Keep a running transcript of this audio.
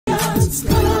experience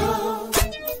come.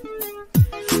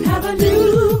 Have a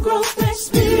new growth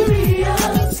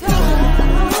experience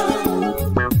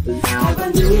come. Have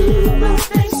a new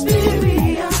growth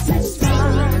experience. It's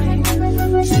time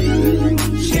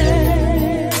to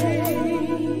change.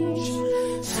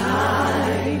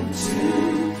 Time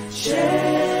to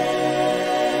change.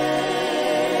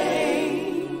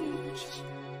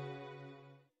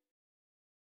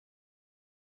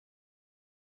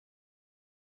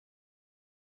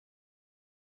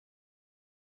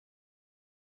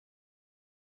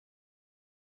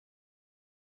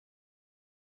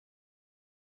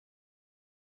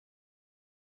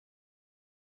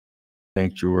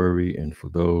 Sanctuary, and for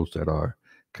those that are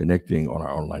connecting on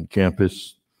our online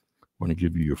campus, I want to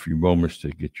give you a few moments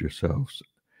to get yourselves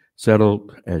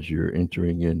settled as you're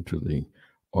entering into the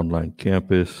online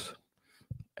campus.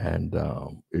 And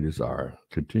it is our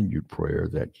continued prayer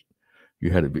that you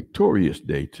had a victorious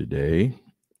day today,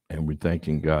 and we're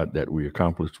thanking God that we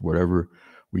accomplished whatever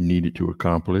we needed to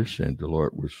accomplish, and the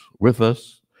Lord was with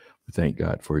us. We thank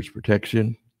God for his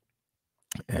protection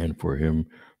and for him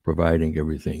providing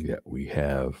everything that we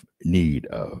have need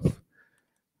of.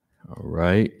 All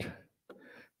right.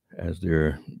 As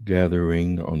they're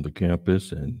gathering on the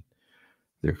campus and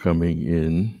they're coming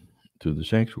in to the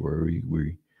sanctuary,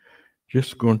 we're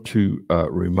just going to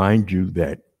remind you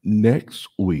that next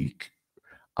week,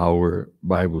 our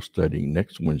Bible study,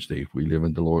 next Wednesday, if we live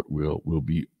in the Lord, will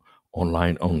be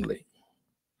online only.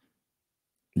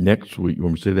 Next week, you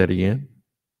want me to say that again?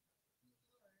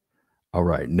 All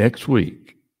right. Next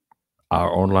week,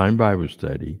 our Bible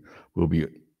study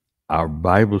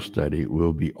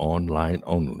will be online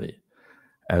only.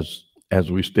 As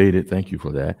we stated, thank you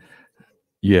for that.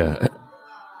 Yeah,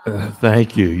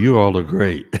 thank you. You all are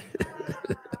great.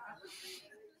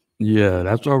 Yeah,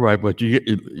 that's all right. But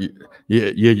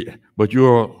but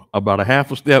you're about a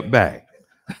half a step back.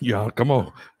 Y'all, come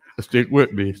on, stick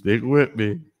with me.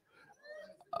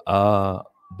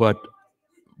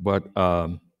 But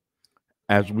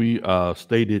as we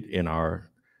stated in our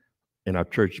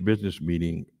church business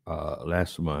meeting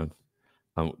last month,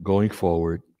 going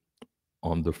forward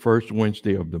on the first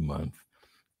Wednesday of the month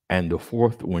and the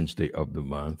fourth Wednesday of the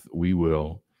month, we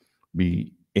will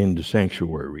be in the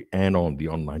sanctuary and on the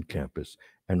online campus.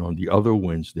 And on the other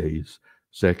Wednesdays,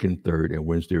 second, third, and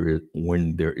Wednesday,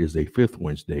 when there is a fifth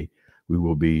Wednesday, we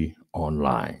will be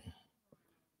online.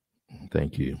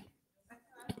 Thank you.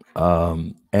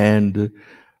 And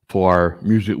for our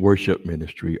music worship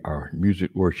ministry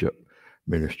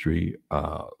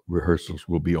rehearsals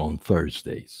will be on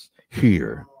Thursdays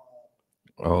here.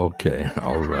 Okay,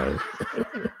 all right.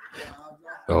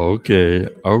 Okay,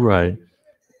 all right.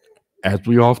 As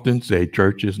we often say,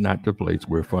 church is not the place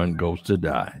where fun goes to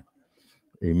die.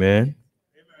 Amen.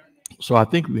 So I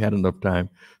think we had enough time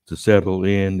to settle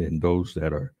in, and those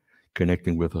that are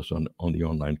connecting with us on the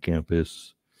online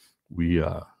campus,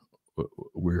 we're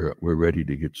ready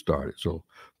to get started. So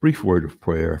brief word of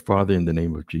prayer. Father, in the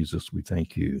name of Jesus, we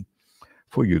thank you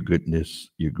for your goodness,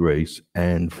 your grace,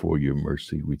 and for your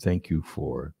mercy. We thank you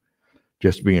for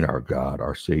just being our God,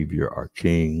 our Savior, our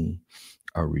King,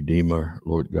 our Redeemer.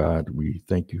 Lord God, we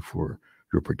thank you for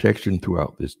your protection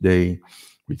throughout this day.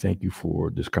 We thank you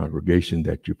for this congregation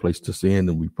that you placed us in,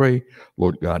 and we pray,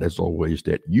 Lord God, as always,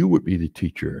 that you would be the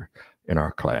teacher in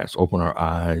our class. Open our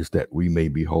eyes that we may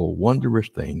behold wondrous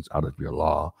things out of your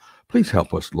law. Please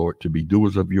help us, Lord, to be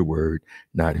doers of your word,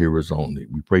 not hearers only.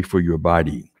 We pray for your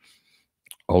body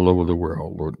all over the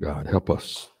world, Lord God. Help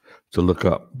us to look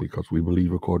up, because we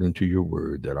believe according to your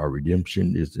word that our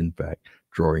redemption is in fact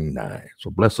drawing nigh. So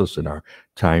bless us in our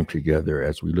time together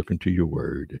as we look into your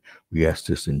word. We ask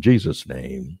this in Jesus'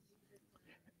 name.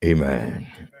 Amen.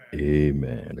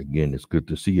 Amen. Again, it's good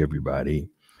to see everybody.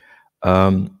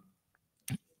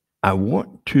 I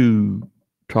want to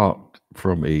talk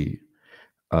from a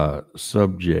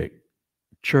subject,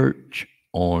 church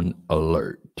on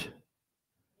alert.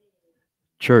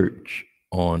 Church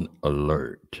on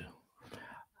alert.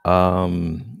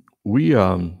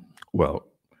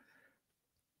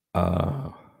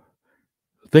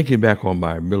 Thinking back on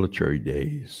my military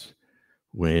days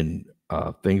when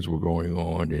things were going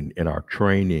on in our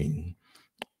training,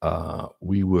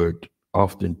 we would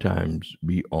oftentimes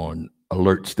be on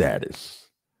alert status,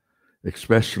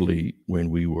 especially when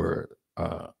we were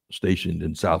stationed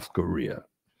in South Korea,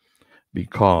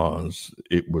 because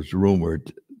it was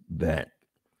rumored that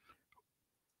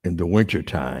in the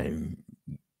wintertime,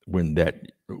 when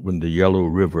the Yellow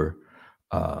River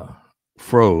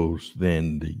froze,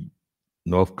 then the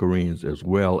North Koreans as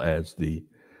well as the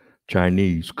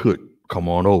Chinese could come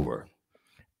on over.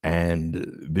 And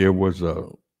there was a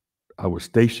I was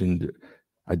stationed.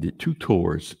 I did 2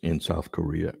 tours in South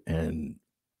Korea, and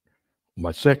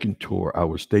my second tour, I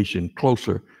was stationed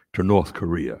closer to North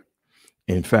Korea.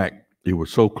 In fact, it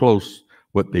was so close.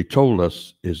 What they told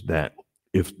us is that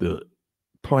if the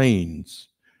planes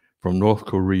from North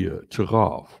Korea took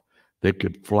off, they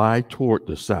could fly toward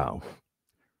the south,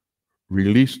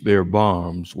 release their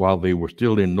bombs while they were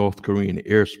still in North Korean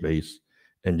airspace,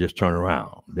 and just turn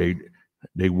around.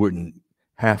 They wouldn't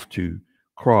have to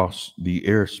cross the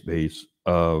airspace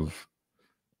of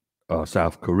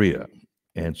South Korea.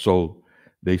 And so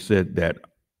they said that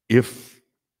if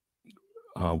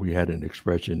we had an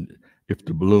expression, if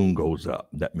the balloon goes up,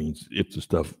 that means if the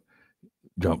stuff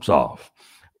jumps off.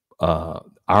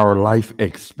 Our life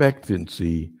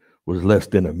expectancy was less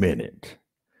than a minute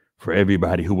for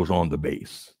everybody who was on the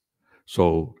base.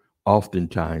 So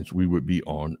oftentimes we would be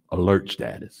on alert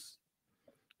status.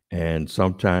 And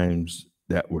sometimes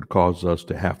that would cause us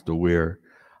to have to wear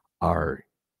our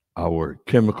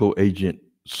chemical agent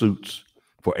suits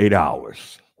for 8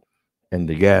 hours and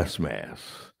the gas mask.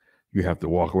 You have to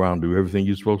walk around, do everything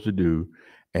you're supposed to do,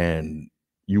 and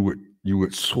you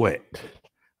would sweat.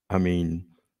 I mean,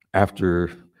 after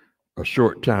a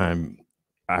short time,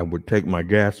 I would take my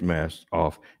gas mask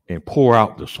off and pour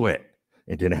out the sweat,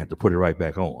 and then I had to put it right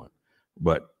back on.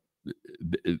 But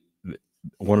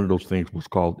one of those things was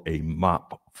called a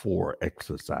MOP 4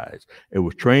 exercise. It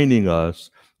was training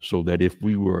us so that if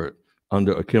we were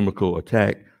under a chemical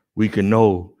attack, we can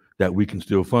know that we can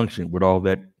still function with all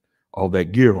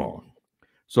that gear on.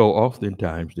 So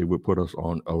oftentimes they would put us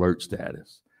on alert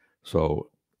status. So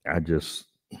I just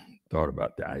thought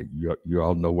about that. You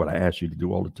all know what I ask you to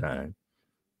do all the time.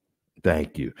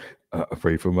 Thank you.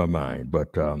 Pray for my mind.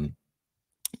 But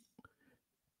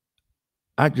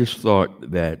I just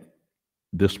thought that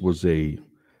this was a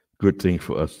good thing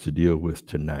for us to deal with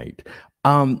tonight.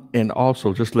 And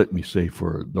also, just let me say,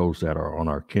 for those that are on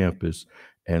our campus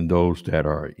and those that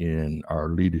are in our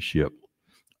leadership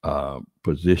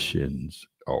positions,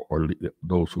 or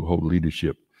those who hold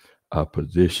leadership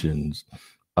positions,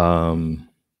 I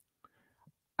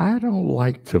don't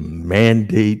like to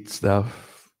mandate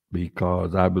stuff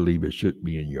because I believe it should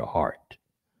be in your heart,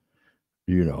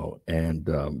 and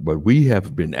but we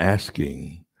have been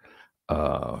asking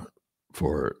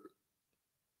for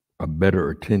a better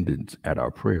attendance at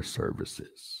our prayer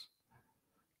services,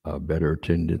 a better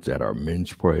attendance at our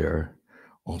men's prayer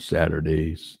on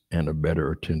Saturdays, and a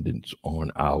better attendance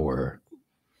on our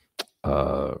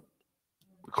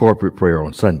corporate prayer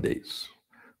on Sundays.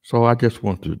 So I just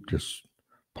want to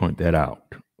point that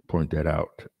out.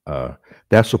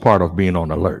 That's a part of being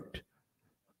on alert.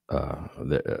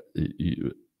 The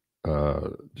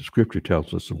scripture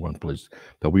tells us in one place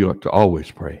that we ought to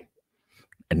always pray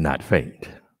and not faint.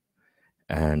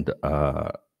 And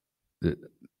the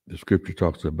scripture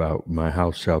talks about my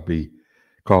house shall be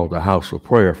called a house of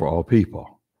prayer for all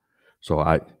people. So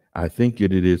I think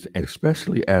it is,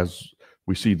 especially as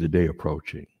we see the day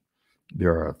approaching.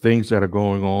 There are things that are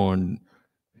going on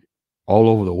all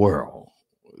over the world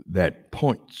that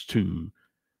points to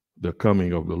the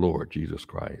coming of the Lord Jesus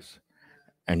Christ.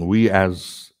 And we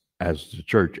as the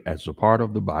church, as a part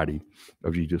of the body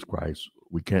of Jesus Christ,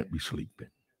 we can't be sleeping.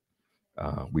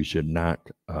 We should not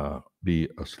be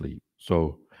asleep.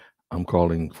 So I'm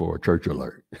calling for a church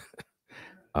alert.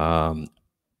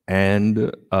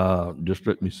 And just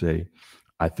let me say,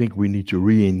 I think we need to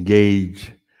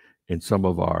re-engage in some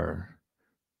of our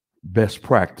best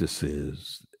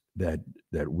practices that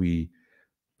we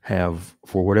have,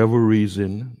 for whatever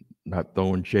reason, not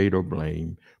throwing shade or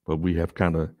blame, but we have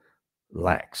kind of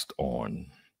laxed on.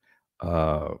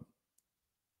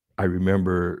 I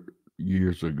remember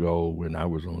years ago when I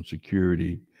was on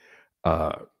security,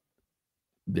 that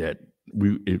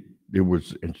it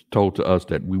was told to us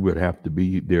that we would have to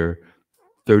be there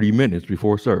 30 minutes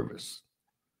before service.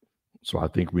 So I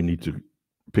think we need to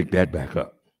pick that back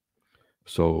up.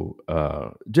 So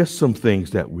just some things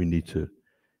that we need to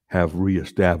have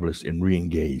reestablished and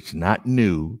reengaged, not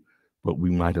new, but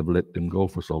we might have let them go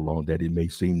for so long that it may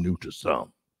seem new to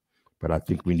some. But I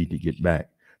think we need to get back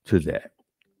to that.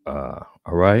 All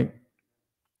right.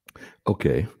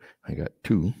 Okay. I got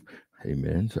 2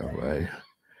 amens. All right.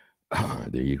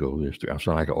 There you go. There's 3. I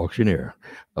sound like an auctioneer.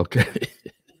 Okay.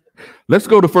 Let's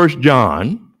go to 1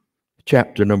 John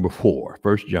chapter number 4.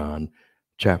 1 John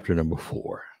chapter number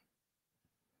 4.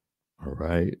 All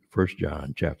right. 1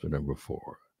 John chapter number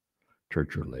 4.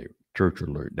 Church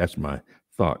alert. That's my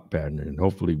thought pattern. And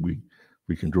hopefully we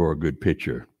can draw a good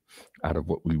picture out of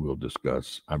what we will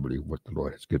discuss. I believe what the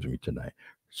Lord has given me tonight.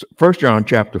 So 1 John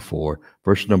chapter 4,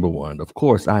 verse number 1. Of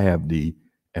course, I have the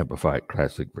Amplified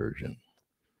Classic Version.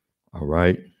 All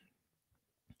right.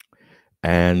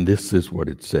 And this is what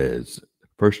it says.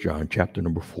 1 John chapter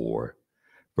number 4,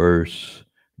 verse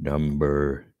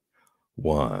number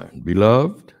 1.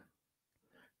 Beloved,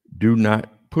 do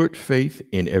not put faith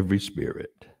in every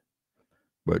spirit,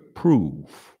 but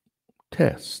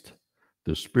test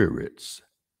the spirits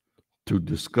to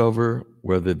discover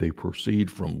whether they proceed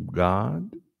from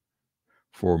God,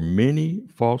 for many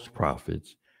false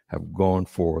prophets have gone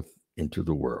forth into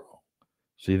the world.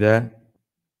 See that?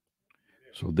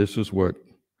 So this is what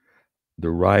the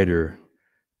writer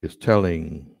is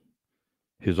telling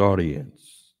his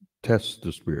audience. Test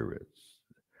the spirits.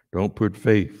 Don't put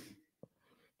faith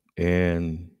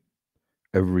in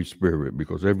every spirit,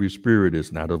 because every spirit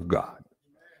is not of God.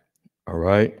 All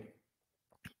right?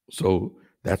 So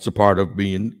that's a part of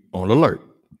being on alert.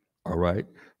 All right?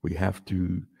 We have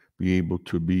to be able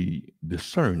to be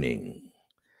discerning.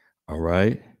 All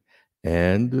right?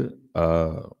 And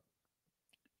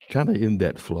kind of in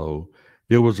that flow,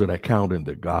 there was an account in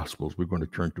the Gospels. We're going to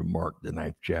turn to Mark, the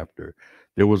 9th chapter.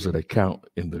 There was an account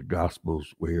in the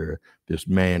Gospels where this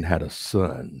man had a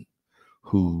son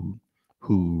who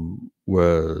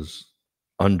was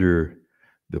under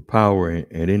the power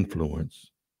and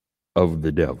influence of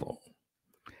the devil.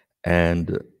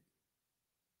 And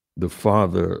the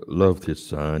father loved his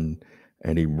son,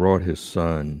 and he brought his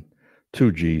son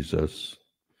to Jesus.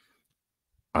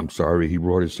 He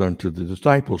brought his son to the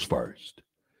disciples first.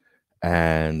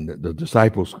 And the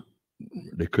disciples,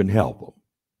 they couldn't help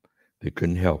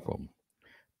him.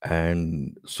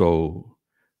 And so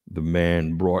the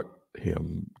man brought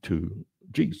him to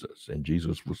Jesus, and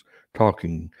Jesus was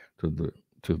talking to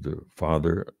the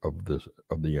father of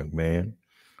the young man,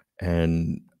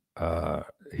 and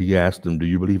he asked him, "Do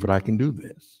you believe that I can do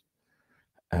this?"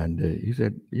 And he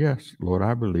said, "Yes, Lord,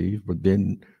 I believe." But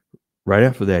then right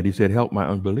after that, he said, "Help my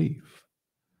unbelief."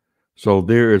 So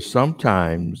there is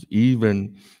sometimes,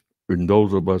 even in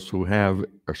those of us who have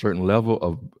a certain level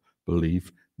of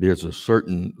belief, there's a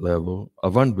certain level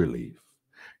of unbelief.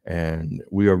 And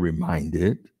we are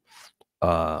reminded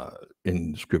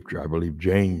in Scripture, I believe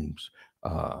James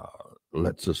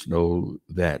lets us know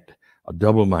that a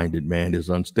double-minded man is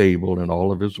unstable in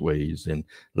all of his ways, and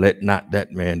let not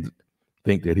that man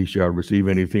think that he shall receive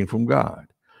anything from God.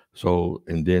 So,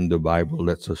 and then the Bible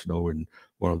lets us know in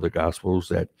one of the Gospels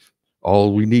that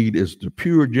all we need is the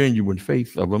pure, genuine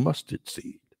faith of a mustard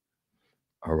seed.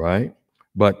 All right?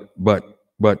 But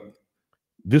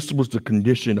this was the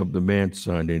condition of the man's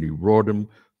son, and he brought him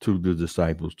to the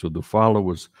disciples, to the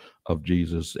followers of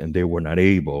Jesus, and they were not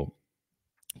able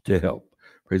to help.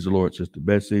 Praise the Lord, Sister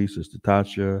Bessie, Sister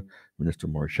Tasha, Minister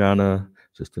Marshana,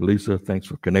 Sister Lisa. Thanks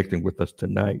for connecting with us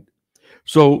tonight.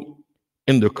 So,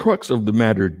 in the crux of the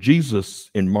matter, Jesus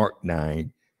in Mark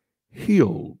 9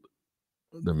 healed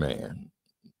the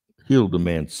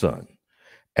man's son.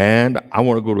 And I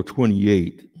want to go to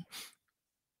 28,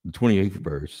 the 28th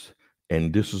verse,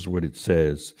 and this is what it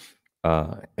says.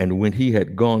 And when he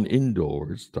had gone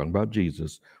indoors, talking about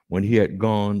Jesus, when he had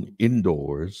gone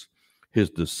indoors, his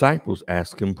disciples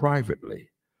asked him privately,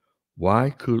 "Why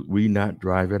could we not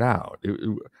drive it out?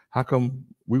 How come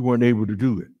we weren't able to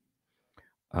do it?"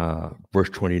 Verse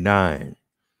 29,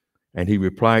 and he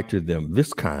replied to them,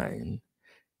 "This kind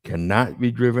cannot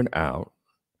be driven out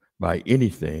by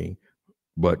anything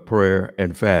but prayer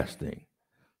and fasting."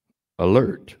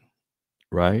 Alert,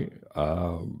 right?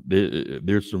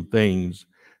 There's some things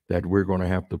that we're going to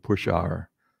have to push our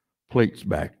plates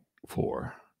back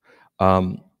for.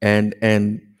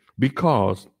 And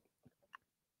because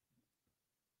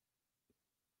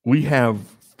we have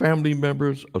family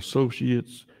members,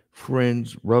 associates,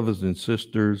 friends, brothers and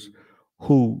sisters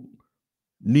who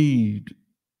need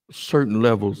certain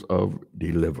levels of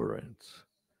deliverance.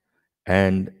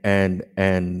 And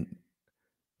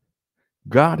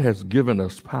God has given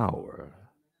us power.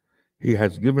 He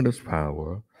has given us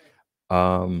power.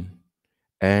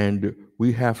 And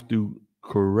we have to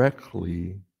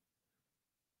correctly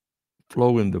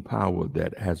flow in the power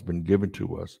that has been given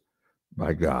to us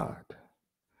by God.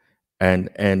 And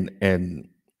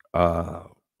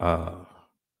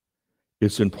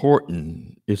it's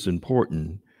important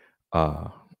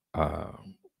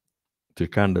to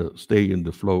kind of stay in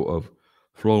the flow of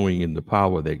flowing in the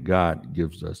power that God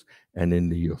gives us and in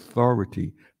the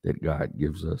authority that God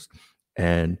gives us.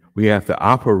 And we have to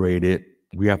operate it.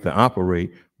 We have to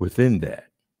operate within that.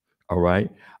 All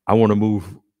right. I want to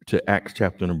move to Acts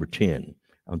chapter number 10.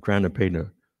 I'm trying to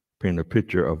paint a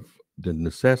picture of the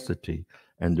necessity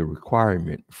and the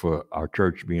requirement for our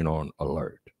church being on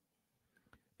alert.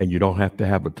 And you don't have to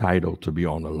have a title to be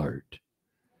on alert.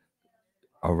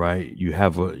 All right. You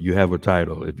have a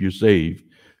title. If you're saved,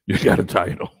 you got a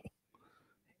title.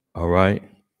 All right.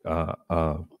 Uh,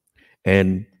 uh,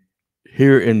 and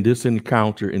here in this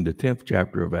encounter in the 10th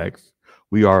chapter of Acts,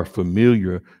 we are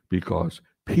familiar because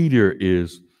Peter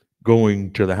is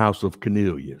going to the house of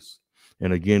Cornelius.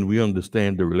 And again, we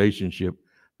understand the relationship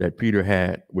that Peter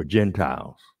had with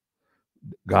Gentiles.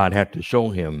 God had to show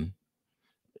him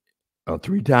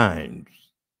 3 times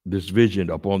this vision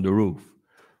up on the roof.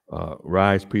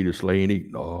 Rise, Peter, slay and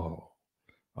eat. Oh,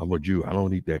 I'm a Jew. I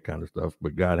don't eat that kind of stuff.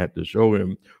 But God had to show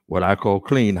him what I call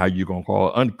clean, how you going to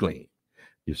call unclean.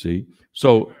 You see?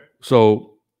 So,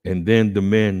 and then the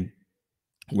men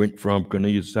went from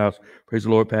Cornelius' house. Praise the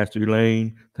Lord, Pastor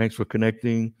Elaine. Thanks for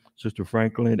connecting. Sister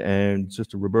Franklin and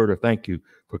Sister Roberta, thank you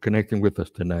for connecting with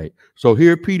us tonight. So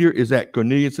here Peter is at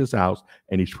Cornelius' house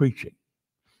and he's preaching,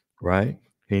 right?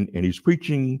 And he's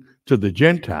preaching to the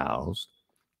Gentiles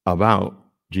about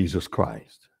Jesus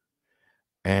Christ.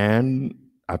 And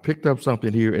I picked up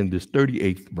something here in this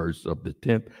 38th verse of the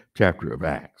 10th chapter of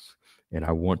Acts. And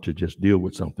I want to just deal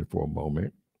with something for a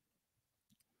moment.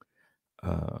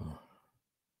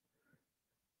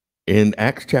 In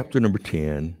Acts chapter number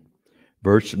 10,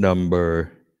 verse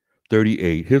number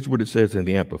 38, here's what it says in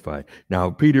the Amplified. Now,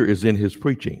 Peter is in his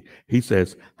preaching. He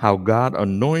says, how God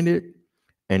anointed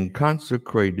and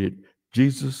consecrated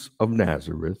Jesus of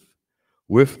Nazareth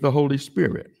with the Holy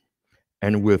Spirit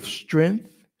and with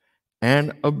strength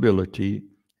and ability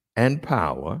and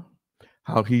power,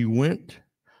 how he went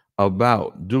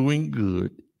about doing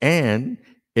good and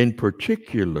in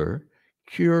particular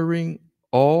curing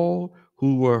all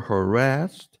who were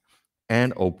harassed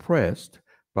and oppressed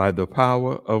by the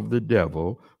power of the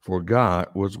devil, for God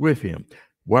was with him.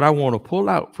 What I want to pull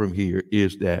out from here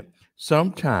is that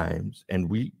sometimes, and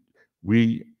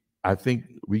I think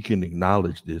we can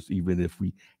acknowledge this even if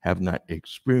we have not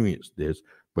experienced this,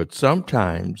 but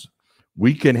sometimes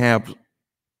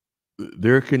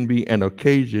there can be an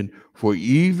occasion for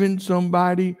even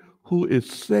somebody who is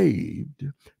saved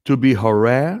to be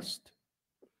harassed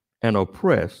and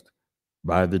oppressed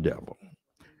by the devil.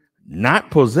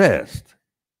 Not possessed,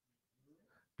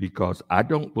 because I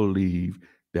don't believe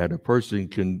that a person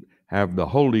can have the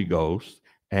Holy Ghost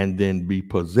and then be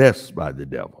possessed by the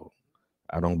devil.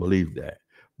 I don't believe that.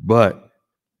 But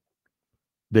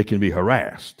they can be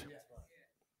harassed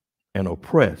and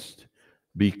oppressed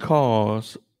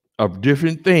because of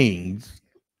different things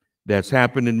that's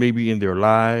happening maybe in their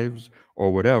lives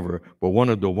or whatever. But one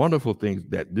of the wonderful things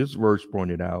that this verse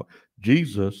pointed out,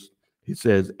 Jesus, he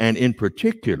says, and in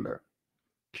particular,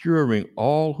 curing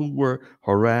all who were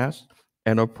harassed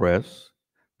and oppressed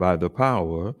by the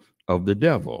power of the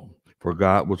devil, for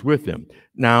God was with him.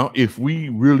 Now, if we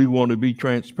really want to be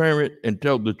transparent and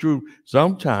tell the truth,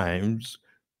 sometimes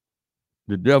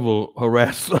the devil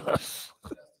harasses us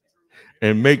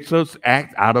and makes us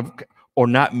act out of, or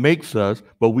not makes us,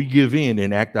 but we give in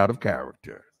and act out of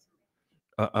character.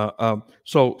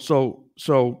 So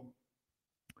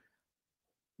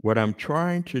what I'm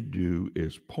trying to do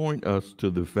is point us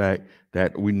to the fact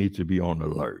that we need to be on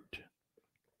alert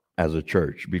as a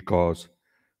church, because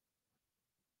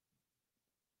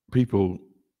people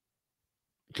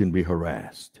can be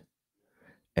harassed.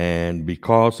 And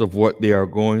because of what they are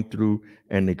going through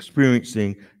and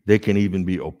experiencing, they can even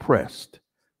be oppressed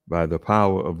by the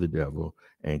power of the devil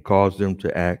and cause them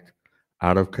to act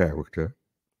out of character.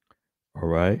 All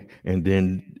right. And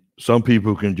then some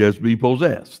people can just be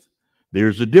possessed.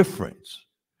 There's a difference.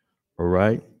 All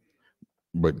right.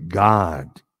 But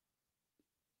God,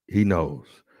 he knows.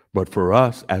 But for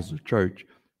us as a church,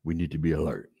 we need to be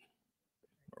alert.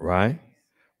 Right?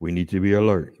 We need to be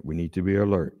alert. We need to be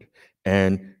alert.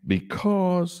 And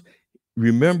because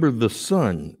remember the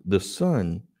son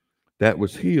that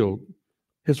was healed,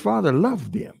 his father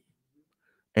loved him.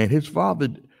 And his father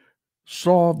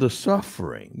saw the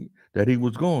suffering that he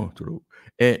was going through.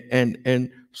 And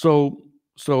so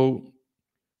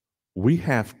we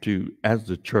have to, as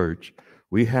the church,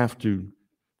 we have to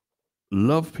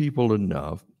love people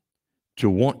enough to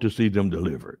want to see them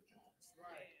delivered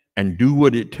and do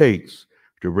what it takes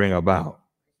to bring about.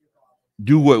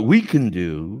 Do what we can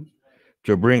do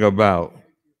to bring about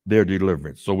their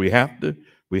deliverance. So we have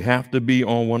to be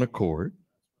on one accord.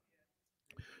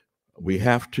 We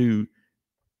have to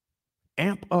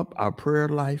amp up our prayer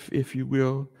life, if you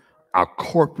will, our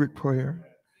corporate prayer,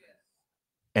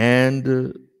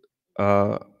 and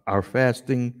our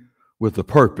fasting with a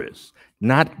purpose,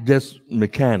 not just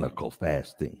mechanical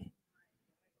fasting.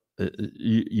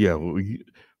 If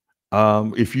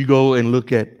you go and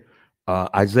look at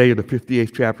Isaiah, the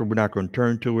 58th chapter, we're not going to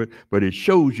turn to it, but it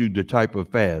shows you the type of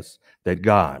fast that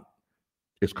God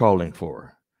is calling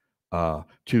for,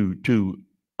 to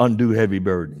undo heavy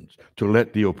burdens, to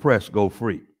let the oppressed go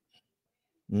free.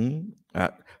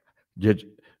 Just,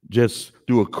 just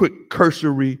do a quick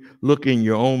cursory look in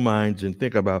your own minds and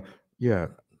think about, yeah,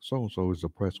 so-and-so is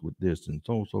oppressed with this and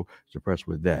so-and-so is oppressed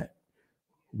with that.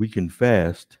 We can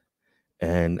fast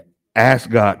and ask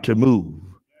God to move,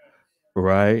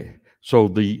 right? So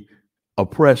the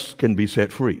oppressed can be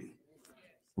set free,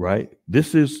 right?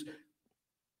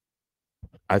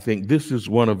 I think this is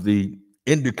one of the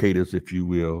indicators, if you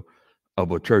will,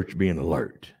 of a church being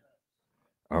alert.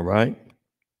 All right?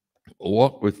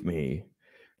 Walk with me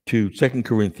to 2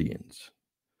 Corinthians.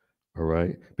 All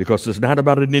right? Because it's not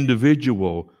about an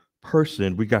individual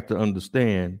person. We got to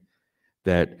understand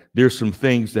that there's some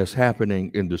things that's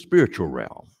happening in the spiritual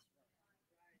realm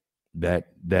that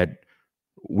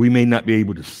we may not be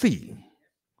able to see.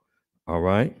 All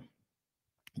right?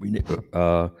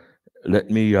 Let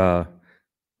me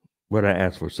what I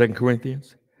asked for, 2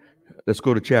 Corinthians. Let's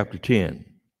go to chapter 10.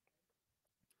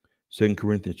 2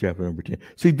 Corinthians chapter number 10.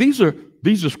 See, these are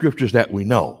scriptures that we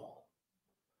know,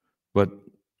 but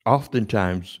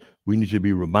oftentimes we need to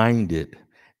be reminded,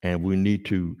 and we need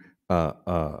to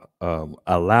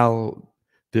allow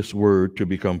this word to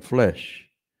become flesh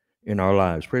in our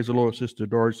lives. Praise the Lord, Sister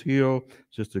Doris Hill,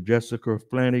 Sister Jessica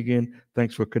Flanagan.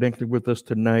 Thanks for connecting with us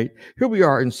tonight. Here we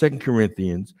are in 2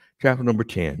 Corinthians chapter number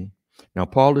 10. Now,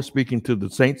 Paul is speaking to the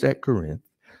saints at Corinth.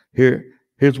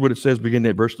 Here's what it says,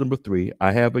 beginning at verse number 3.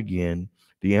 I have again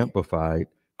the Amplified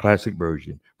Classic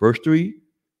Version. Verse 3,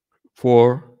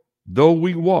 for though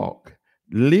we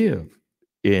live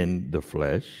in the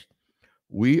flesh,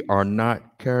 we are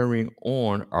not carrying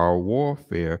on our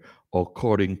warfare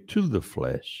according to the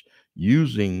flesh,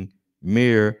 using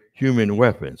mere human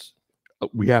weapons.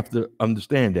 We have to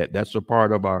understand that. That's a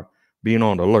part of our being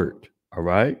on alert, all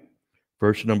right?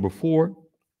 Verse number 4,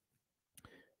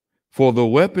 for the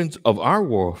weapons of our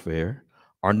warfare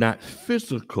are not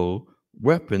physical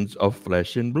weapons of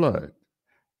flesh and blood,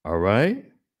 all right?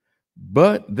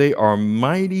 But they are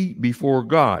mighty before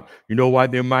God. You know why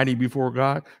they're mighty before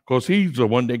God? Because he's the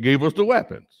one that gave us the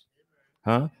weapons.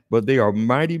 But they are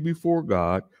mighty before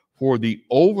God for the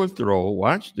overthrow,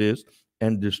 watch this,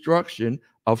 and destruction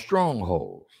of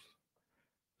strongholds.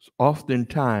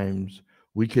 Oftentimes,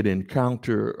 we could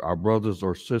encounter our brothers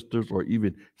or sisters or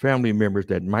even family members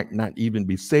that might not even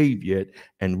be saved yet,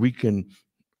 and we can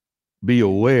be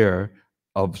aware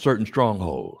of certain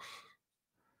strongholds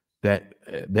that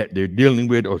they're dealing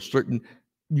with, or certain,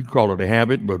 you call it a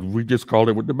habit, but we just call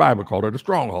it what the Bible called it, a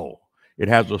stronghold. It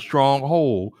has a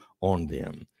stronghold on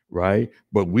them, right?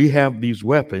 But we have these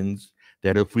weapons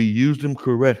that if we use them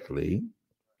correctly,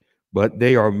 but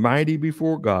they are mighty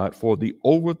before God for the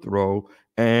overthrow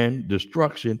and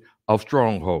destruction of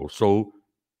strongholds. So,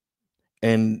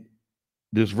 and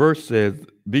this verse says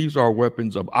these are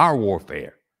weapons of our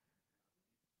warfare,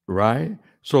 right?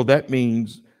 So that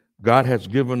means God has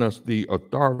given us the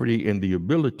authority and the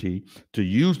ability to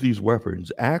use these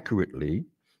weapons accurately,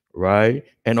 right?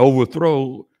 And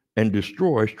overthrow and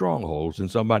destroy strongholds in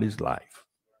somebody's life.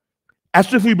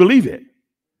 As if we believe it.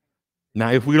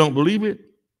 Now, if we don't believe it,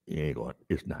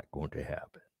 it's not going to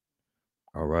happen.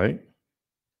 All right?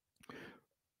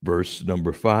 Verse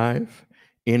number 5,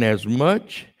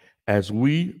 inasmuch as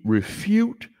we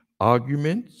refute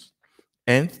arguments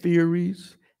and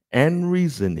theories and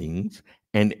reasonings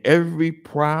and every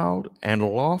proud and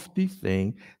lofty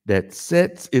thing that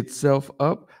sets itself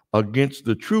up against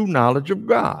the true knowledge of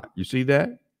God. You see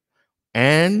that?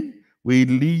 And we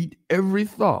lead every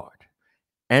thought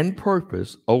and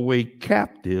purpose away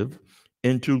captive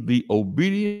into the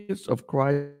obedience of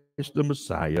Christ the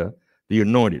Messiah, the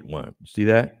Anointed One. You see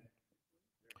that?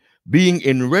 Being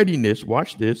in readiness,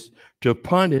 watch this, to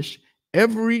punish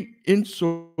every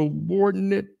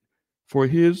insubordinate for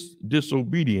his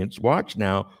disobedience. Watch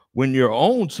now, when your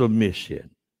own submission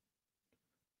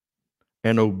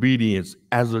and obedience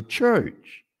as a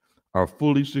church are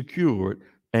fully secured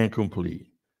and complete.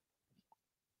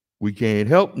 We can't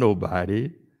help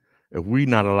nobody if we're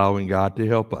not allowing God to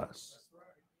help us.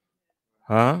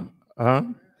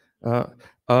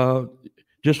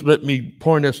 Just let me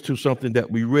point us to something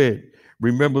that we read.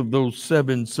 Remember those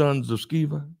 7 sons of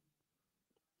Sceva?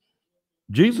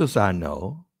 Jesus I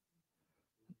know.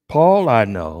 Paul I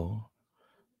know.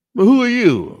 But who are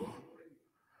you?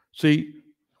 See,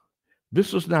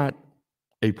 this is not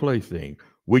a plaything.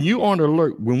 When you on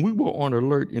alert, when we were on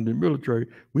alert in the military,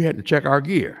 we had to check our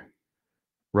gear,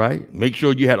 right? Make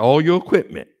sure you had all your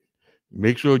equipment.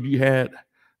 Make sure you had,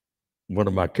 one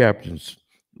of my captains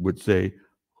would say,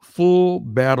 full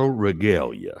battle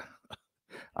regalia.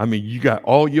 I mean, you got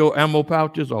all your ammo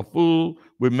pouches are full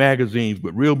with magazines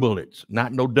with real bullets,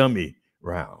 not no dummy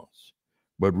rounds,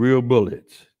 but real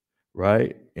bullets,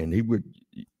 right? And he would,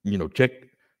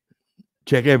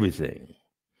 check everything.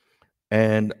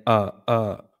 And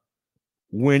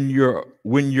when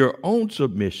you're on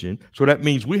submission, so that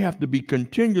means we have to be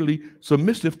continually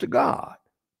submissive to God,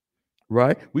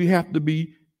 right? We have to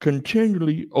be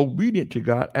continually obedient to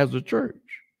God as a church,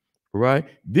 right?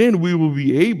 Then we will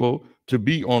be able to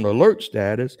be on alert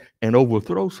status and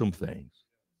overthrow some things.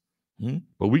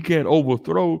 But we can't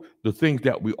overthrow the things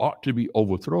that we ought to be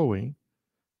overthrowing,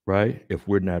 right? If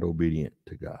we're not obedient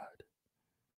to God.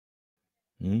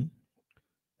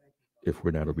 If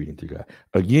we're not obedient to God.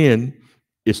 Again,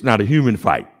 it's not a human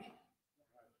fight.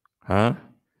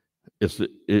 It's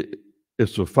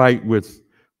a fight with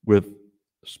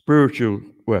spiritual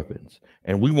weapons.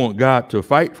 And we want God to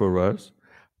fight for us.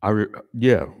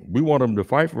 We want him to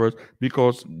fight for us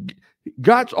because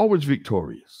God's always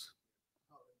victorious.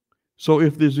 So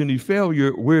if there's any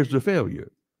failure, where's the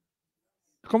failure?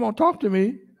 Come on, talk to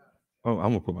me. Oh, I'm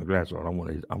gonna put my glasses on.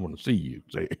 I want to see you.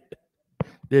 Say,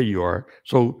 there you are.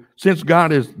 So since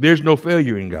there's no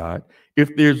failure in God.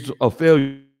 If there's a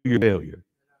failure.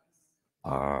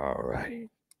 All right.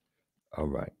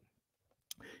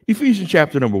 Ephesians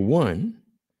chapter number 1.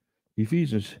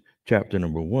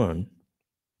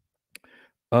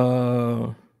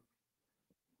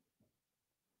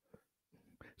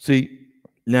 See,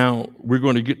 now we're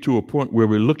going to get to a point where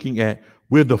we're looking at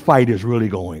where the fight is really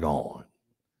going on.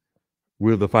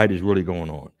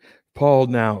 Paul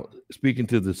now speaking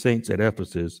to the saints at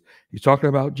Ephesus, he's talking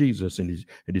about Jesus and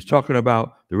he's talking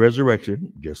about the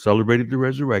resurrection. Just celebrated the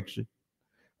resurrection.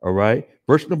 All right.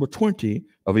 Verse number 20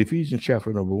 of Ephesians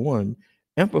chapter number 1,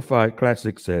 Amplified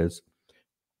Classic says,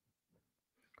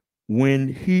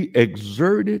 which he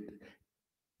exerted,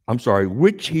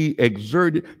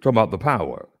 talking about the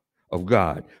power of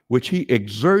God, which he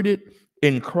exerted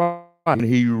in Christ, and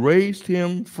he raised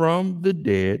him from the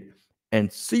dead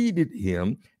and seated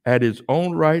him at his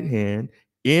own right hand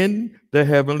in the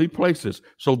heavenly places.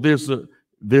 So there's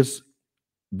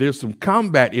some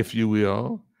combat, if you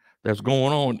will, that's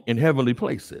going on in heavenly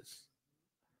places.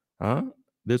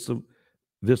 There's some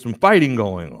fighting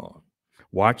going on.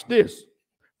 Watch this.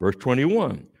 Verse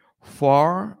 21,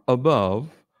 far above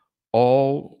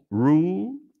all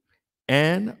rule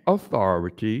and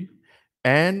authority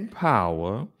and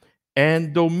power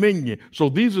and dominion. So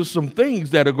these are some things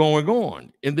that are going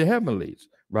on in the heavenlies,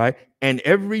 right? And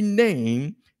every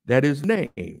name that is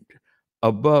named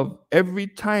above every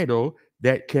title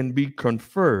that can be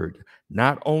conferred,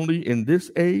 not only in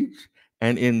this age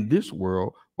and in this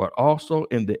world, but also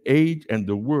in the age and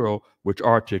the world which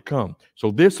are to come.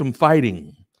 So there's some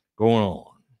fighting going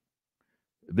on.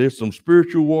 There's some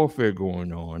spiritual warfare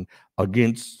going on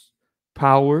against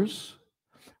powers,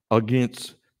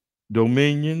 against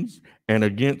dominions, and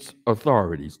against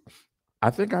authorities.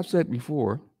 I think I've said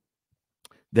before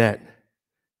that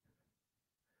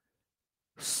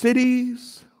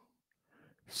cities,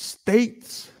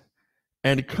 states,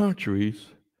 and countries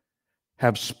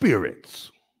have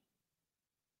spirits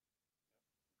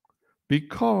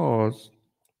because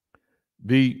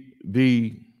the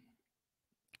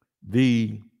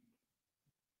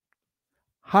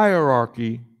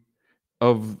hierarchy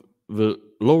of the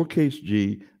lowercase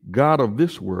g, God of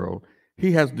this world,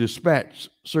 he has dispatched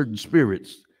certain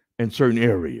spirits in certain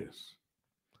areas.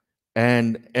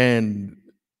 And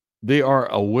they are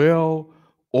a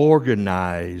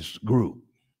well-organized group.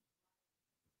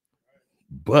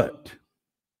 But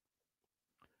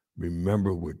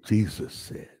remember what Jesus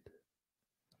said.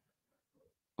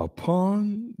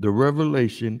 Upon the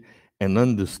revelation and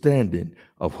understanding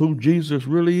of who Jesus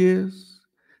really is,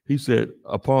 he said,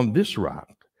 upon this rock,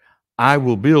 I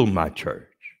will build my church,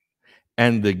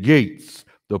 and the gates,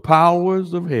 the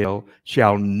powers of hell,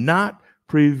 shall not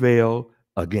prevail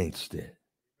against it.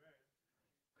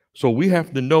 So we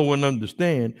have to know and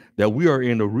understand that we are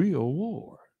in a real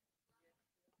war.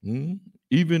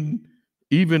 Even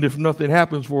if nothing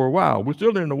happens for a while, we're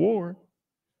still in the war,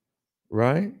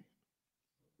 right?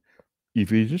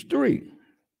 Ephesians 3.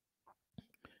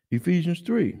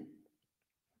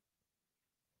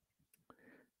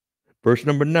 Verse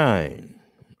number 9.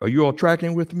 Are you all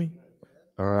tracking with me?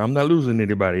 All right, I'm not losing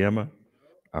anybody, am I?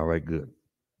 All right, good.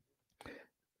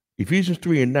 Ephesians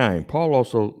 3 and 9. Paul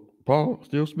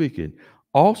still speaking.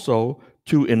 Also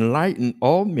to enlighten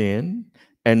all men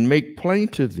and make plain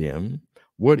to them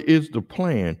what is the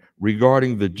plan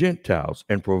regarding the Gentiles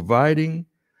and providing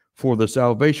for the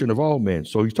salvation of all men.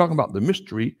 So he's talking about the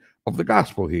mystery of the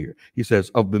gospel here. He says,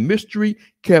 of the mystery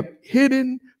kept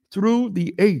hidden through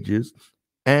the ages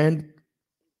and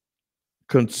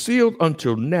concealed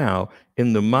until now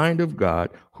in the mind of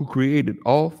God, who created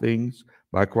all things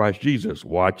by Christ Jesus.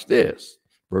 Watch this.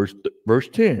 Verse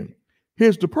 10.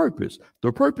 Here's the purpose.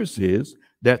 The purpose is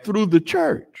that through the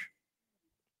church,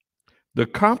 the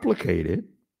complicated,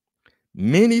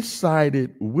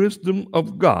 many-sided wisdom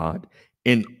of God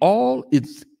in all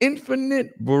its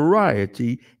infinite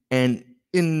variety and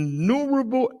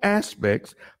innumerable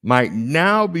aspects might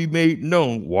now be made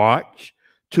known, watch,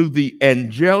 to the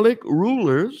angelic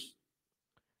rulers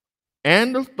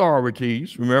and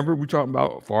authorities. Remember, we're talking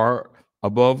about far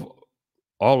above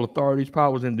all authorities,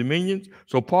 powers, and dominions.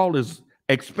 So Paul is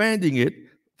expanding it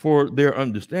for their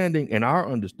understanding and our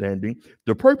understanding.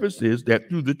 The purpose is that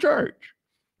through the church,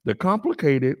 the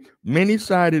complicated,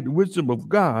 many-sided wisdom of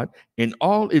God in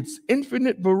all its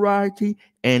infinite variety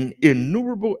and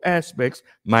innumerable aspects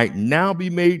might now be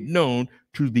made known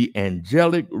to the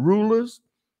angelic rulers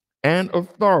and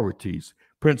authorities,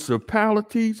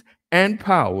 principalities and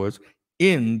powers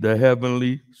in the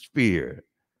heavenly sphere.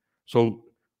 So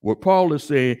what Paul is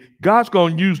saying, God's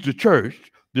going to use the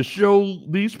church to show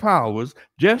these powers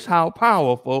just how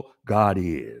powerful God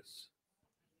is.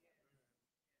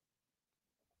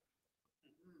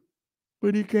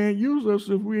 But he can't use us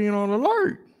if we ain't on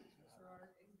alert.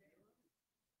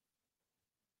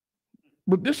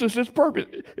 But this is his purpose.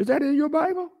 Is that in your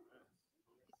Bible?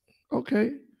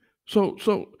 Okay. So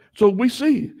we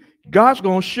see God's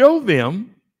going to show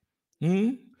them,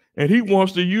 and he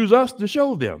wants to use us to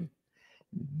show them.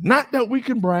 Not that we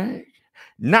can brag,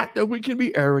 not that we can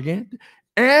be arrogant.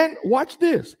 And watch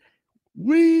this.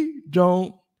 We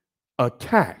don't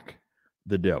attack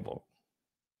the devil.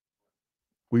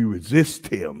 We resist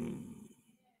him.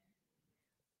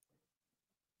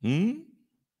 I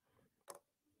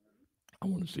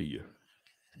want to see you.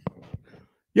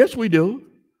 Yes, we do.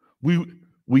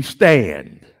 We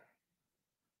stand,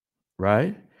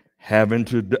 right? Having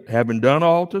done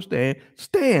all to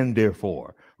stand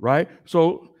therefore, right?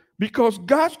 So because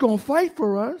God's going to fight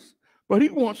for us, but he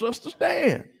wants us to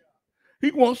stand.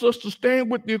 He wants us to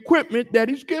stand with the equipment that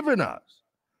he's given us,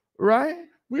 right?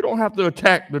 We don't have to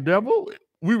attack the devil.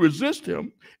 We resist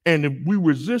him. And if we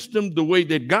resist him the way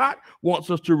that God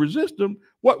wants us to resist him,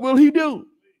 what will he do?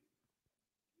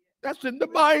 That's in the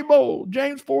Bible,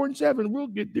 James 4:7. We'll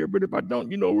get there, but if I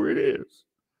don't, you know where it is.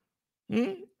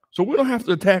 So we don't have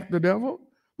to attack the devil.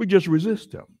 We just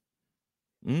resist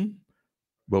him.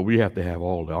 But we have to have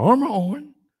all the armor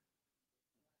on.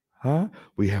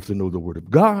 We have to know the word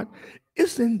of God.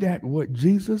 Isn't that what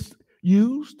Jesus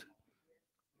used?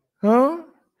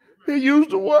 He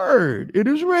used the word. It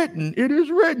is written. It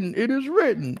is written. It is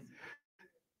written.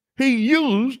 He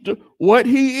used what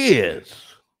he is.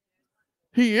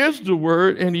 He is the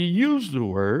word, and he used the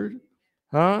word.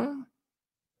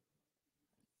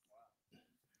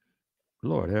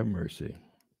 Lord have mercy.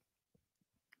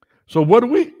 So what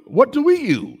do we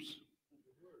use?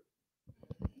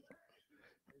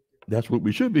 That's what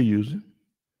we should be using.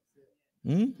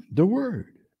 The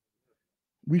word.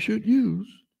 We should use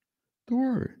the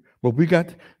word.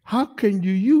 But how can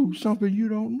you use something you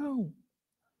don't know?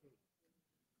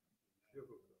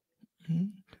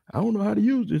 I don't know how to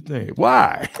use this thing.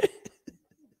 Why?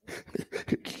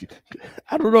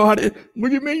 I don't know how to. What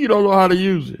do you mean you don't know how to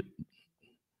use it?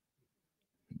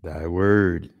 Thy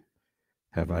word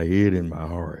have I hid in my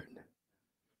heart,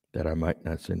 that I might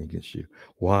not sin against you.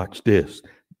 Watch this.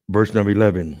 Verse number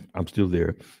 11. I'm still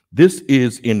there. This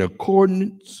is in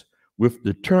accordance with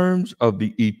the terms of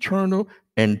the eternal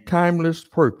and timeless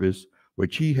purpose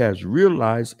which he has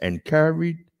realized and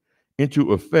carried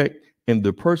into effect in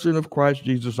the person of Christ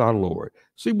Jesus our Lord.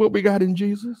 See what we got in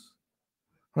Jesus?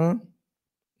 All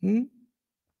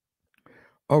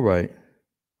right.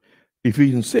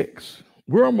 Ephesians 6.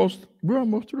 We're almost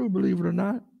through, believe it or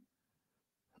not.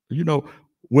 You know,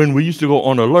 when we used to go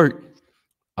on alert,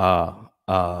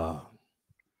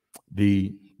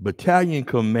 the battalion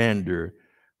commander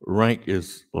rank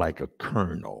is like a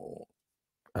colonel,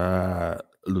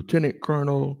 lieutenant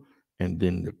colonel, and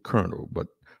then the colonel. But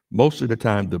most of the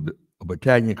time, the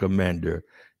battalion commander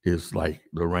is like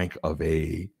the rank of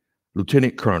a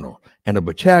lieutenant colonel. And a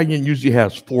battalion usually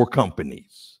has 4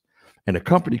 companies. And a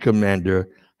company commander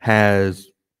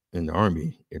has, in the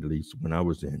Army, at least when I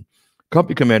was in,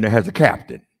 company commander has a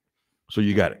captain. So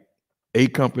you got A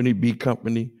company, B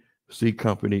company, C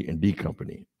company, and D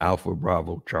company. Alpha,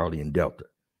 Bravo, Charlie, and Delta.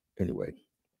 Anyway.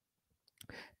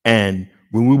 And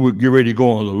when we would get ready to go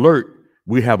on alert,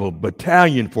 we have a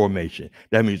battalion formation.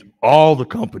 That means all the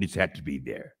companies had to be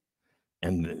there.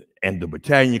 And the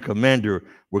battalion commander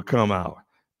would come out.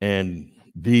 And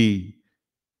the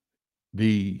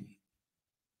the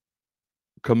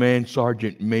command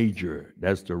sergeant major,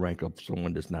 that's the rank of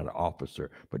someone that's not an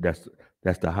officer, but that's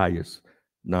the highest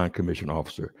non-commissioned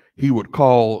officer. He would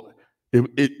call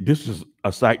this is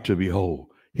a sight to behold.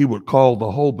 He would call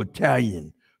the whole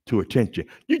battalion to attention.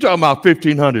 You talking about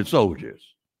 1,500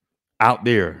 soldiers out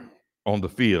there on the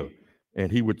field,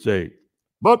 and he would say,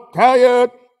 "Battalion,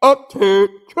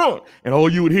 attention!" And all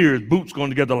you would hear is boots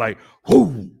going together like,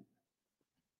 "Whoo!"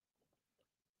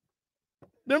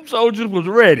 Them soldiers was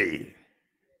ready.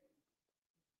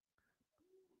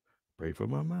 Pray for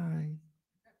my mind.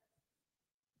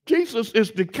 Jesus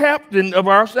is the captain of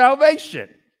our salvation.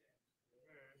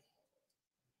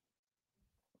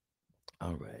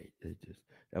 All right,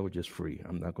 that was just free.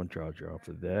 I'm not going to charge you off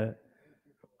for that.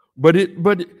 But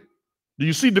do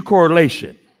you see the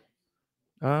correlation?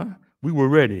 We were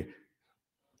ready.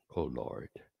 Oh Lord,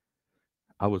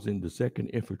 I was in the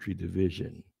 2nd Infantry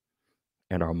Division,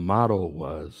 and our motto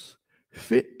was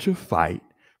 "Fit to fight,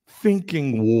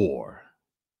 thinking war.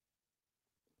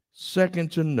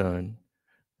 Second to none,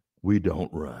 we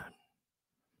don't run."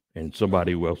 And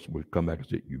somebody else would come back and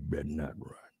say, "You better not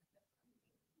run."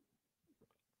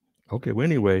 Okay, well,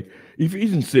 anyway,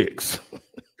 Ephesians 6.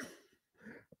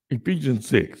 Ephesians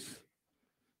 6,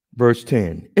 verse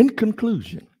 10. In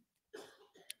conclusion,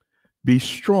 be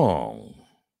strong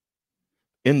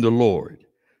in the Lord.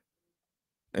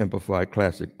 Amplified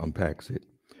Classic unpacks it.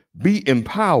 Be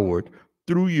empowered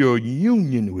through your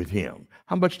union with him.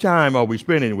 How much time are we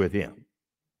spending with him?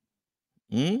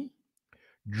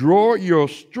 Draw your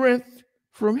strength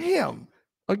from him.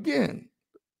 Again,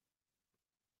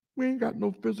 we ain't got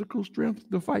no physical strength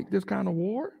to fight this kind of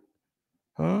war.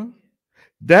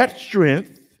 That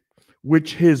strength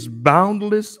which his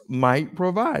boundless might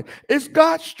provide. It's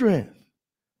God's strength.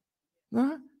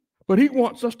 But he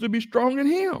wants us to be strong in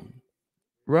him.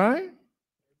 Right?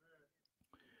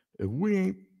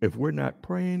 If we're not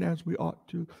praying as we ought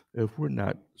to, if we're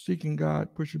not seeking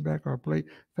God, pushing back our plate,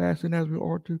 fasting as we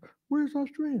ought to, where's our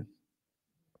strength?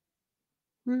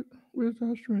 Where's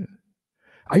our strength?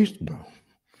 I used to know.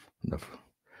 Enough.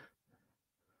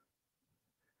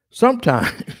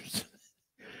 Sometimes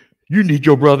you need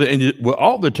your brother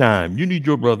all the time. You need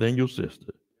your brother and your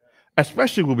sister,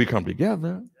 especially when we come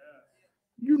together.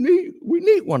 We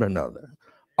need one another.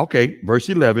 Okay, verse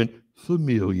 11,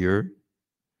 familiar.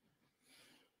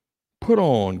 Put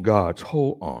on God's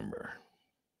whole armor,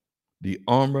 the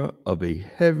armor of a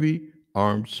heavy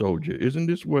armed soldier. Isn't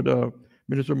this what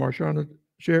Minister Marshana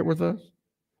shared with us?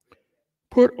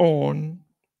 Put on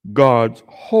God's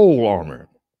whole armor,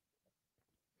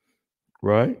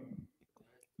 right?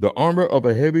 The armor of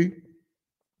a heavy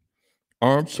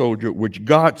armed soldier, which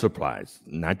God supplies,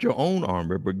 not your own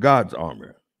armor, but God's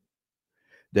armor,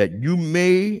 that you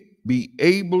may be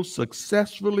able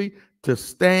successfully to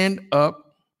stand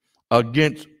up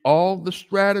against all the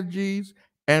strategies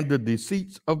and the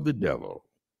deceits of the devil.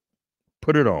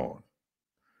 Put it on.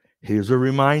 Here's a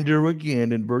reminder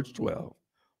again in verse 12.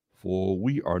 For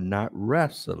we are not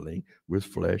wrestling with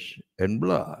flesh and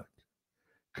blood,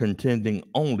 contending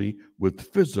only with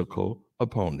physical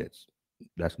opponents.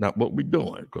 That's not what we're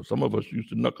doing, because some of us used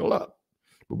to knuckle up,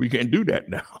 but we can't do that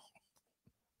now.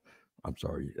 I'm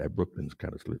sorry, that Brooklyn's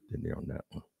kind of slipped in there on that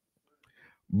one.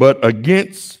 But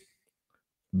against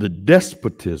the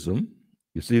despotism,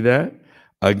 you see that?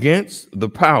 Against the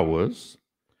powers,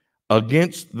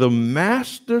 against the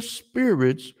master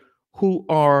spirits who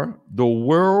are the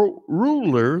world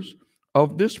rulers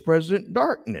of this present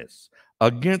darkness,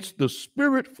 against the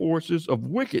spirit forces of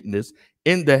wickedness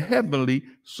in the heavenly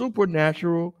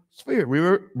supernatural sphere.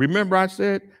 Remember I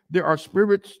said there are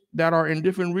spirits that are in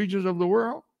different regions of the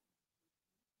world?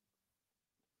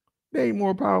 They ain't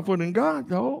more powerful than God,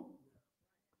 though.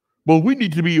 But we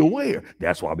need to be aware.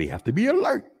 That's why we have to be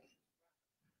alert.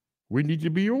 We need to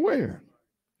be aware.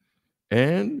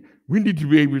 And we need to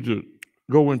be able to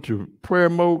go into prayer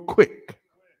mode quick.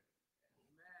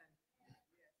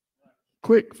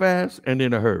 Quick, fast, and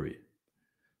in a hurry.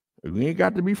 We ain't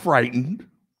got to be frightened.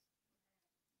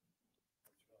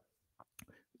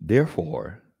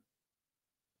 Therefore,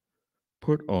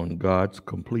 put on God's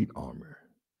complete armor,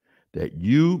 that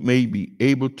you may be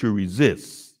able to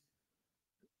resist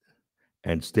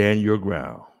and stand your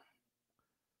ground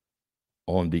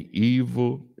on the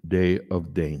evil day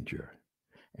of danger.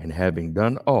 And having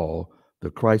done all the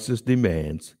crisis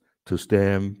demands, to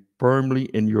stand firmly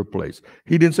in your place.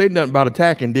 He didn't say nothing about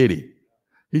attacking, did he?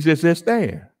 He just said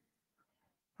stand.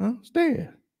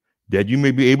 Stand. That you may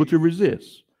be able to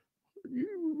resist.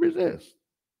 You resist.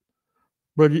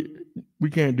 But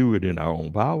we can't do it in our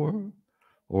own power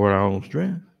or our own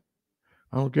strength.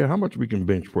 I don't care how much we can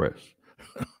bench press.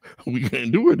 We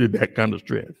can't do it in that kind of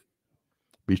strength.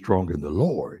 Be strong in the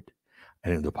Lord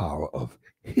and in the power of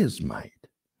his might.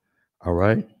 All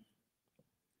right?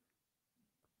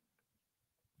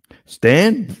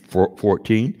 Stand,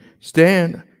 14.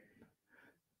 Stand,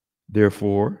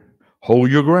 therefore, hold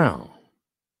your ground.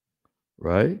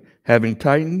 Right? Having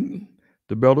tightened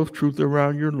the belt of truth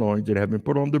around your loins and having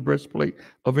put on the breastplate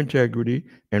of integrity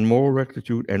and moral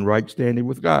rectitude and right standing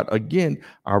with God. Again,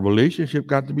 our relationship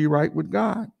got to be right with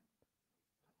God.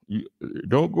 You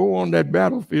don't go on that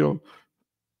battlefield.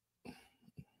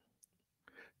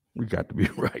 We got to be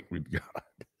right with God.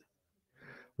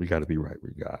 We got to be right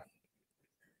with God.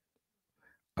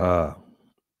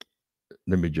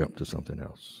 Let me jump to something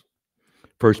else.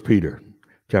 1 Peter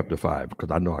chapter 5,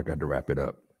 because I know I got to wrap it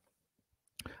up.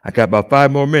 I got about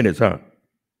 5 more minutes, huh?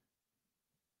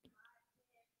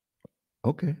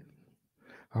 Okay.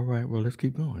 All right, well, let's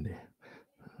keep going then.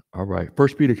 All right, 1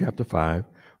 Peter chapter 5,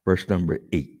 verse number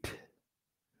 8.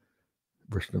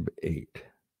 Verse number 8.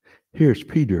 Here's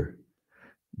Peter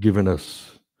giving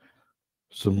us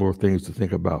some more things to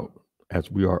think about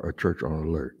as we are a church on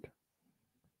alert.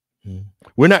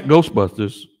 We're not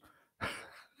Ghostbusters.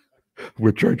 We're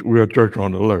a church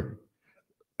on alert.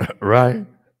 Right?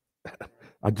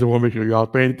 I just want to make sure y'all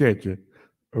paying attention.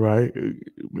 All right?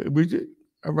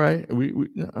 All right?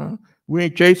 We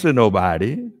ain't chasing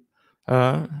nobody.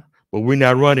 But we're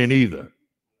not running either.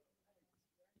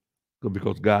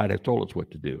 Because God has told us what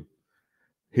to do.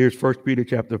 Here's 1 Peter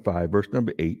chapter 5, verse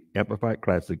number 8. Amplified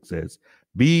Classic says,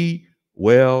 be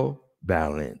well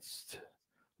balanced.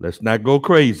 Let's not go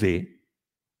crazy.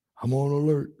 I'm on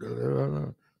alert.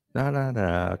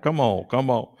 Nah. Come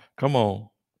on.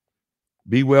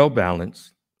 Be well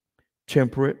balanced,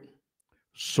 temperate,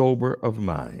 sober of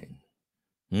mind.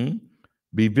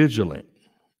 Be vigilant.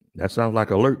 That sounds like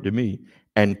alert to me.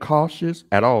 And cautious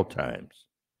at all times.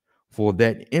 For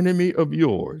that enemy of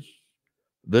yours,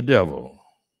 the devil.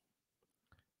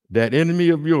 That enemy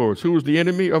of yours. Who is the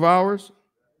enemy of ours?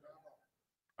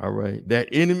 All right. That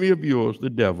enemy of yours, the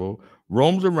devil,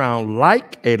 roams around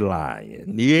like a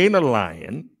lion. He ain't a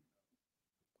lion.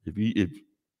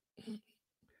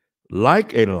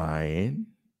 Like a lion,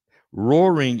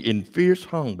 roaring in fierce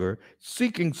hunger,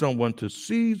 seeking someone to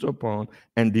seize upon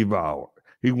and devour.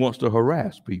 He wants to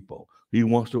harass people. He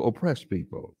wants to oppress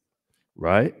people.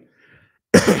 Right?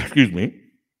 Excuse me.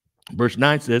 Verse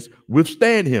 9 says,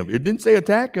 withstand him. It didn't say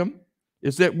attack him.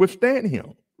 It said withstand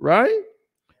him. Right?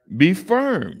 Be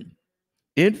firm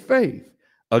in faith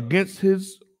against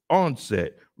his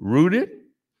onset, rooted,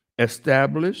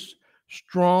 established,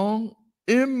 strong,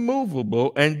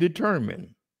 immovable, and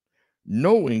determined,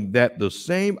 knowing that the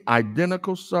same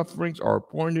identical sufferings are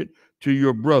appointed to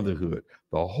your brotherhood,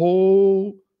 the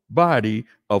whole body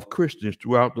of Christians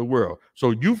throughout the world.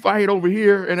 So you fight over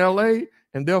here in LA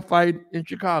and they'll fight in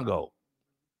Chicago.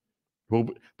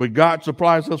 But God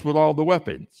supplies us with all the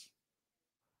weapons.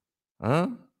 Huh?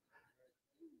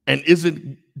 And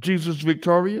isn't Jesus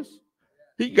victorious?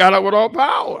 He got up with all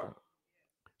power.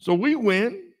 So we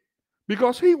win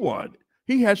because he won.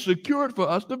 He has secured for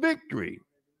us the victory.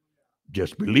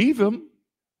 Just believe him.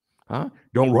 Huh?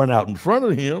 Don't run out in front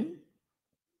of him.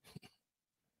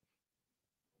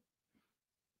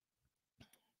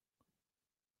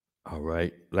 All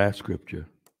right, last scripture.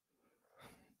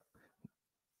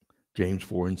 James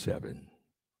 4:7.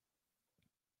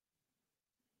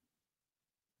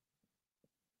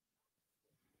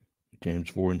 James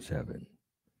 4:7.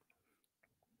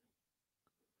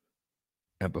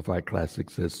 Amplified Classic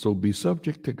says, so be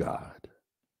subject to God.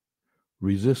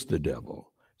 Resist the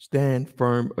devil. Stand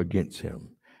firm against him,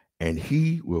 and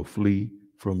he will flee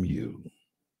from you.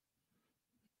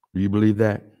 Do you believe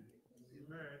that?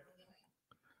 Amen.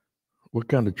 What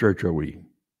kind of church are we?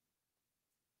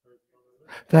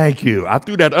 Thank you. I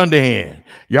threw that underhand.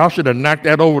 Y'all should have knocked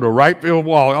that over the right field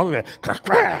wall.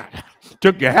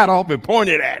 Took your hat off and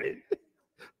pointed at it.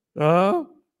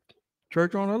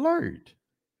 Church on alert.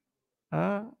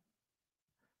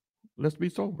 Let's be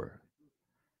sober.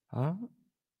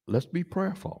 Let's be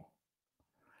prayerful.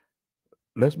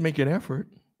 Let's make an effort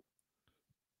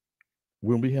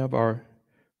when we have our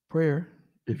prayer.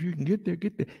 If you can get there,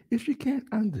 get there. If you can't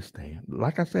understand,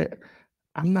 like I said,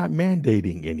 I'm not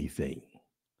mandating anything.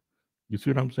 You see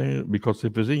what I'm saying? Because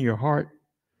if it's in your heart,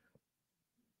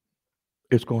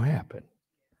 it's going to happen.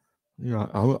 You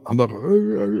know, I'm not,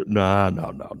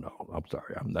 no. I'm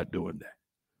sorry. I'm not doing that.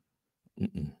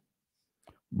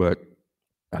 But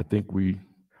I think we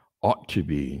ought to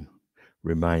be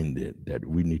reminded that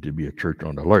we need to be a church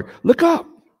on alert. Look up.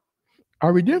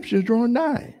 Our redemption is drawing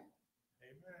nigh.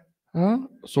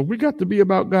 So we got to be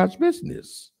about God's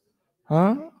business.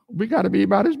 Huh? We got to be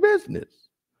about his business.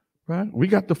 Right? We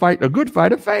got to fight a good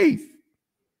fight of faith.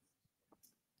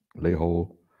 Lay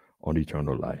hold on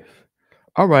eternal life.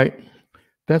 All right.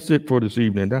 That's it for this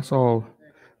evening. That's all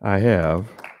I have.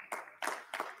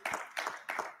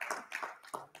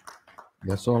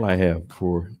 That's all I have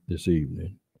for this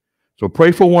evening. So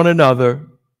pray for one another.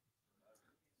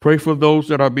 Pray for those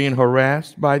that are being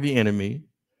harassed by the enemy.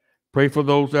 Pray for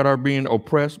those that are being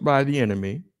oppressed by the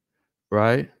enemy,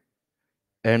 right?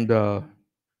 And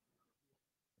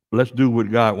let's do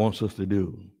what God wants us to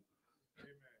do.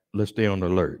 Let's stay on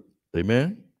alert.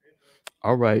 Amen?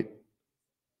 All right.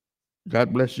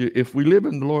 God bless you. If we live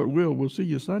in the Lord will, we'll see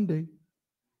you Sunday.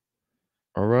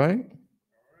 All right?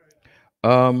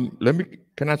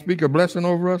 Can I speak a blessing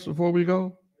over us before we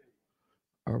go?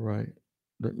 All right.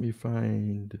 Let me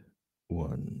find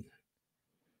one.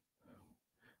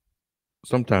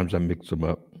 Sometimes I mix them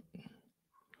up.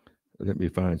 Let me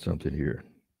find something here.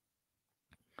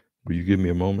 Will you give me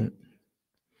a moment?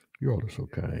 You all are so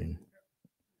kind.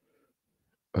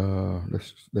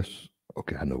 Let's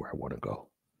okay, I know where I want to go.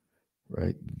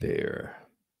 Right there.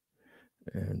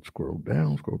 And scroll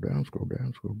down, scroll down, scroll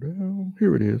down, scroll down.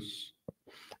 Here it is.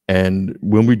 And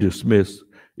when we dismiss,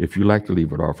 if you like to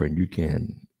leave an offering, you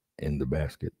can in the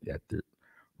basket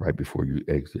right before you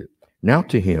exit. Now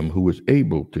to him who is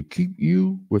able to keep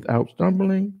you without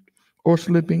stumbling or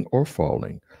slipping or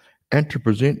falling, and to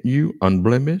present you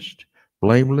unblemished,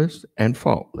 blameless, and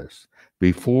faultless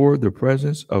before the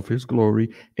presence of his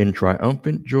glory in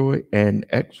triumphant joy and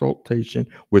exaltation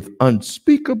with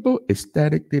unspeakable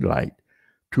ecstatic delight,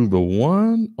 to the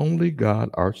one only God,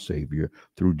 our Savior,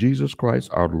 through Jesus Christ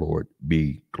our Lord,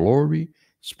 be glory,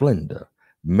 splendor,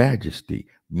 majesty,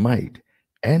 might,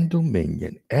 and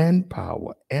dominion, and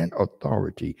power, and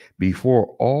authority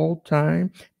before all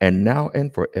time, and now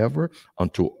and forever,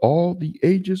 unto all the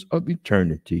ages of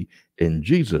eternity. In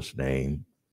Jesus' name,